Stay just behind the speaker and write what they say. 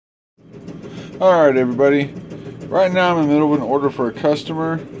Alright everybody, right now I'm in the middle of an order for a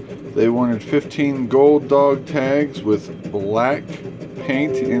customer. They wanted 15 gold dog tags with black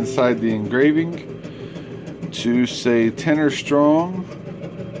paint inside the engraving to say Tenor strong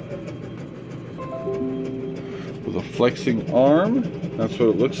with a flexing arm. That's what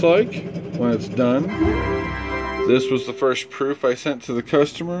it looks like when it's done. This was the first proof I sent to the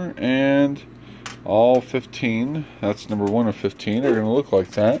customer, and all 15, that's number 1 of 15, are going to look like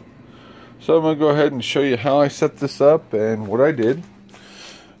that. So I'm going to go ahead and show you how I set this up and what I did.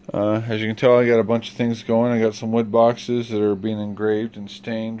 As you can tell, I got a bunch of things going. I got some wood boxes that are being engraved and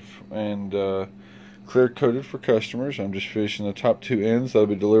stained and clear coated for customers. I'm just finishing the top 2 ends. That'll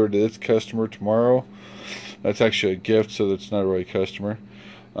be delivered to this customer tomorrow. That's actually a gift, so that's not really a customer.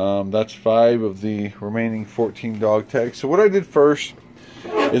 That's 5 of the remaining 14 dog tags. So what I did first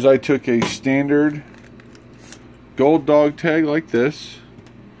is I took a standard gold dog tag like this.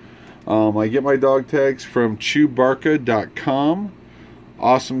 I get my dog tags from chewbarka.com.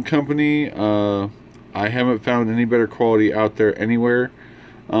 Awesome company. I haven't found any better quality out there anywhere.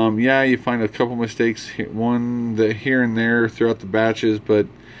 Yeah, you find a couple mistakes, one that here and there throughout the batches, but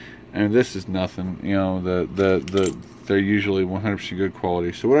and this is nothing. You know, they're usually 100% good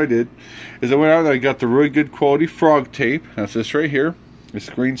quality. So what I did is I went out and I got the really good quality frog tape. That's this right here. It's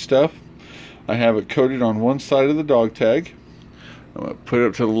green stuff. I have it coated on one side of the dog tag. I'm going to put it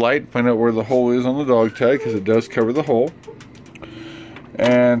up to the light, find out where the hole is on the dog tag, because it does cover the hole.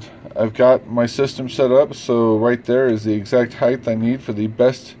 And I've got my system set up, so right there is the exact height I need for the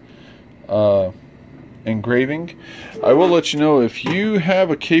best engraving. I will let you know, if you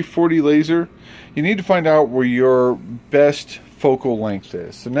have a K40 laser, you need to find out where your best focal length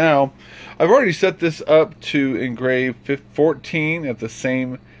is. So now, I've already set this up to engrave 14 at the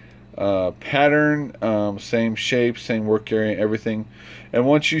same pattern, same shape, same work area, everything. And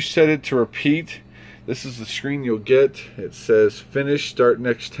once you set it to repeat, this is the screen you'll get. It says finish, start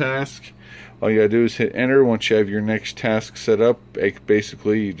next task. All you gotta do is hit enter. Once you have your next task set up,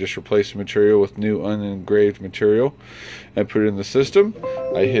 basically you just replace the material with new unengraved material and put it in the system.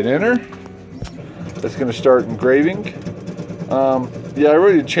 I hit enter. That's gonna start engraving. Yeah, I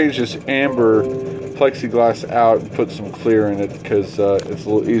already changed this amber plexiglass out and put some clear in it because it's a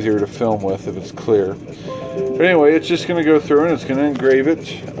little easier to film with if it's clear. But anyway, it's just going to go through and it's going to engrave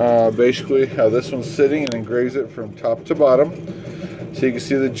it basically how this one's sitting, and engraves it from top to bottom. So you can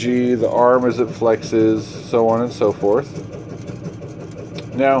see the G, the arm as it flexes, so on and so forth.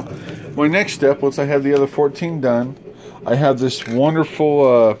 Now, my next step, once I have the other 14 done, I have this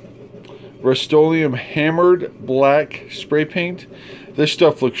wonderful Rust-Oleum hammered black spray paint. This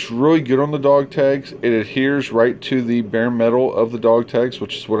stuff looks really good on the dog tags. It adheres right to the bare metal of the dog tags,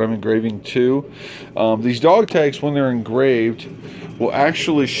 which is what I'm engraving to. These dog tags, when they're engraved, will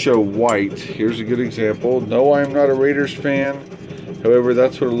actually show white. Here's a good example. No, I'm not a Raiders fan. However,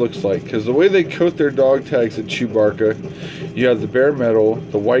 that's what it looks like. Because the way they coat their dog tags at Chewbarka, you have the bare metal,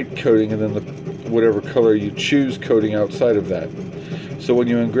 the white coating, and then the whatever color you choose coating outside of that. So when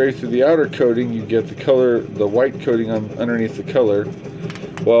you engrave through the outer coating, you get the color, the white coating underneath the color.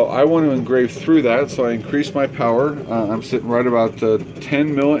 Well, I want to engrave through that, so I increase my power. I'm sitting right about 10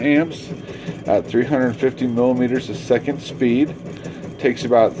 milliamps at 350 millimeters a second speed. Takes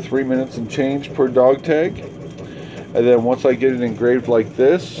about 3 minutes and change per dog tag. And then once I get it engraved like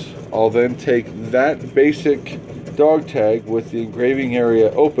this, I'll then take that basic dog tag with the engraving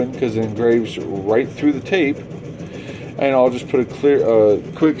area open, because it engraves right through the tape. And I'll just put a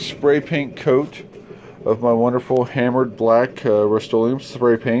quick spray paint coat of my wonderful hammered black Rust-Oleum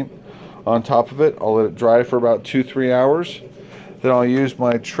spray paint on top of it. I'll let it dry for about 2-3 hours. Then I'll use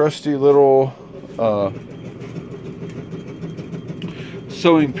my trusty little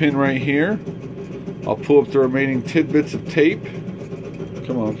sewing pin right here. I'll pull up the remaining tidbits of tape.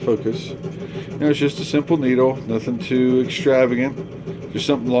 Come on, focus. You know, it's just a simple needle, nothing too extravagant. Just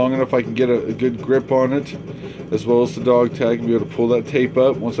something long enough I can get a good grip on it, as well as the dog tag, and be able to pull that tape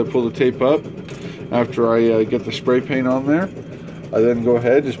up. Once I pull the tape up, after I get the spray paint on there, I then go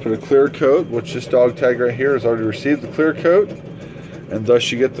ahead, just put a clear coat, which this dog tag right here has already received the clear coat, and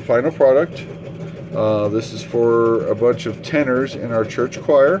thus you get the final product. This is for a bunch of tenors in our church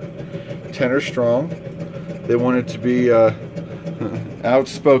choir, Tenor strong. They want it to be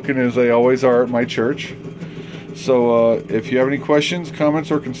outspoken, as they always are at my church. So if you have any questions, comments,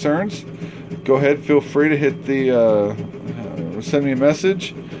 or concerns, go ahead, feel free to hit the send me a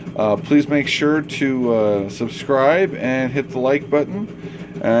message. Please make sure to subscribe and hit the like button.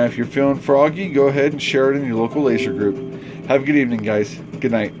 If you're feeling froggy, go ahead and share it in your local laser group. Have a good evening, guys.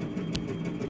 Good night.